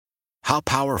How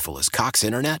powerful is Cox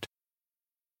Internet?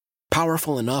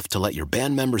 Powerful enough to let your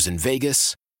band members in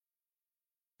Vegas,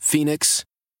 Phoenix,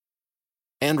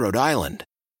 and Rhode Island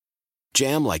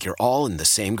jam like you're all in the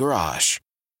same garage.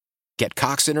 Get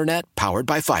Cox Internet powered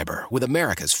by fiber with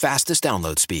America's fastest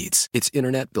download speeds. It's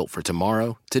internet built for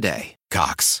tomorrow, today.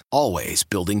 Cox, always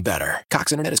building better.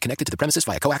 Cox Internet is connected to the premises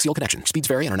via coaxial connection. Speeds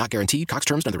vary and are not guaranteed. Cox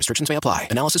terms and other restrictions may apply.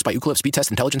 Analysis by Ookla Speed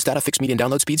Test Intelligence Data. Fixed median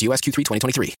download speeds. US Q3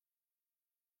 2023.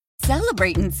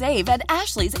 Celebrate and save at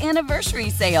Ashley's Anniversary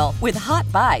Sale. With Hot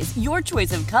Buys, your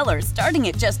choice of colors starting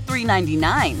at just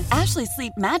 $3.99. Ashley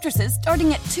Sleep mattresses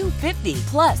starting at $2.50.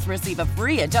 Plus, receive a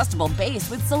free adjustable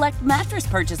base with select mattress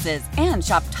purchases. And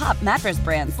shop top mattress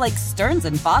brands like Stearns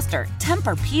 & Foster,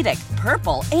 Tempur-Pedic,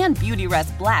 Purple, and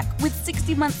Beautyrest Black with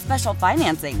 60-month special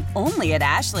financing. Only at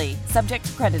Ashley. Subject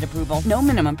to credit approval. No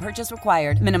minimum purchase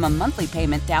required. Minimum monthly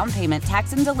payment, down payment,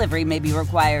 tax, and delivery may be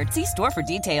required. See store for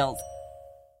details.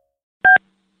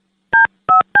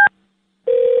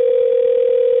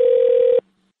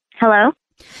 Hello?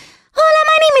 Hola,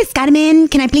 my name is Carmen.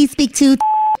 Can I please speak to...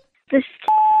 This...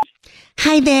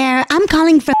 Hi there. I'm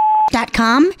calling from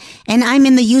 .com, and I'm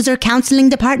in the user counseling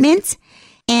department.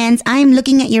 And I'm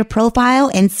looking at your profile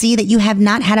and see that you have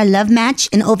not had a love match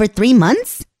in over 3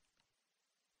 months.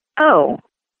 Oh.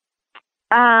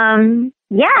 Yeah,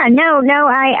 no,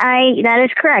 that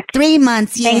is correct. 3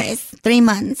 months, yes. 3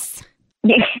 months.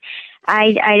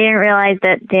 I didn't realize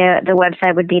that the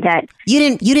website would be that.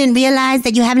 You didn't realize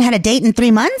that you haven't had a date in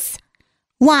 3 months?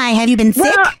 Why? Have you been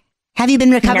sick? Have you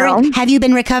been recovering? No. Have you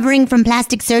been recovering from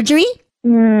plastic surgery?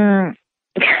 No.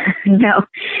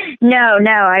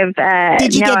 I've.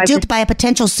 Did you get duped by a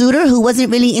potential suitor who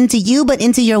wasn't really into you but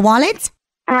into your wallet?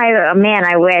 I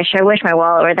wish. I wish my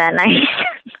wallet were that nice.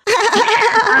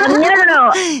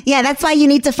 No. Yeah, that's why you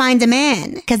need to find a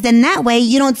man. Because then that way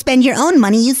you don't spend your own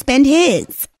money, you spend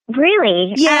his.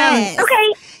 Really? Yes.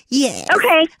 Okay. Yes.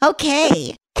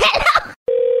 Okay.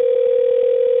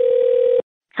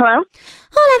 Hello?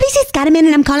 Hola, this is Carmen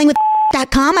and I'm calling with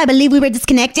 .com. I believe we were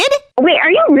disconnected. Wait,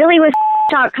 are you really with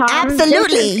 .com?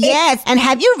 Absolutely, yes. And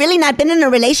have you really not been in a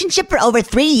relationship for over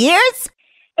 3 years?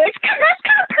 That's kind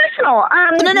of personal.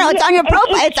 No, it's on your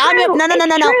profile. It's on your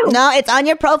No, it's on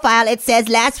your profile. It says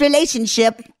last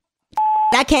relationship.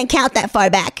 I can't count that far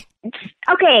back.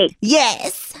 Okay.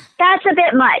 Yes. That's a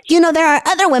bit much. You know, there are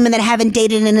other women that haven't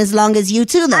dated in as long as you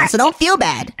too, though, so don't feel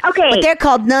bad. Okay. But they're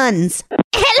called nuns.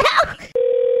 Hello?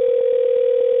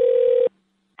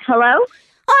 Hello?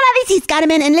 Hola, this is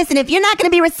Carmen, and listen, if you're not going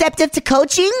to be receptive to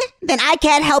coaching, then I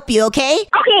can't help you, okay?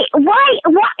 Okay, what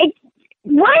is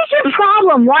your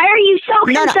problem? Why are you so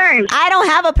concerned? No, I don't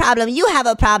have a problem. You have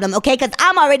a problem, okay? Because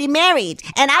I'm already married,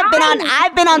 and I've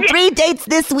been on 3 dates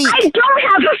this week. I don't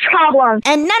have a problem.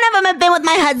 And none of them have been with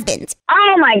my husband.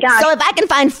 Oh my gosh. So if I can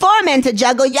find 4 men to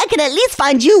juggle, I can at least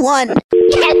find you one.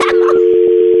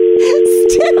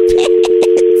 Stupid.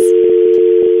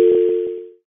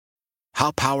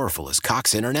 How powerful is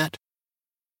Cox Internet?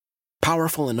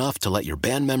 Powerful enough to let your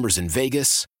band members in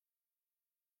Vegas,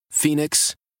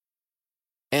 Phoenix,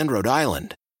 and Rhode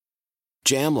Island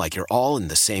jam like you're all in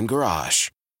the same garage.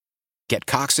 Get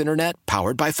Cox Internet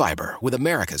powered by fiber with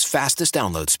America's fastest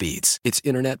download speeds. It's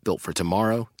internet built for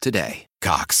tomorrow, today.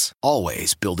 Cox,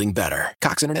 always building better.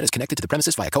 Cox Internet is connected to the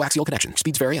premises via coaxial connection.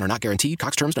 Speeds vary and are not guaranteed.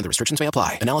 Cox terms and other restrictions may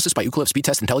apply. Analysis by Ookla Speed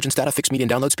Test Intelligence Data. Fixed median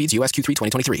download speeds. US Q3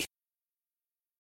 2023.